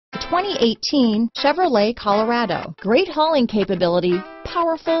2018 Chevrolet Colorado. Great hauling capability,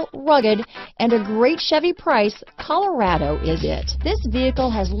 powerful, rugged, and a great Chevy price, Colorado is it. This vehicle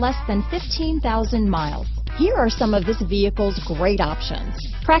has less than 15,000 miles. Here are some of this vehicle's great options: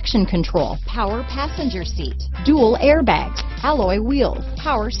 traction control, power passenger seat, dual airbags, alloy wheels,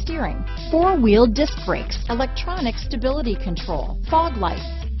 power steering, four-wheel disc brakes, electronic stability control, fog lights,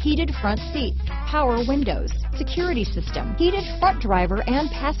 heated front seats, power windows, security system, heated front driver and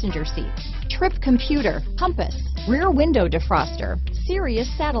passenger seats, trip computer, compass, rear window defroster, Sirius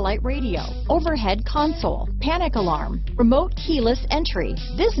satellite radio, overhead console, panic alarm, remote keyless entry.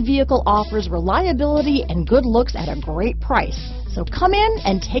 This vehicle offers reliability and good looks at a great price. So come in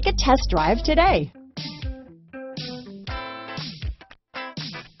and take a test drive today.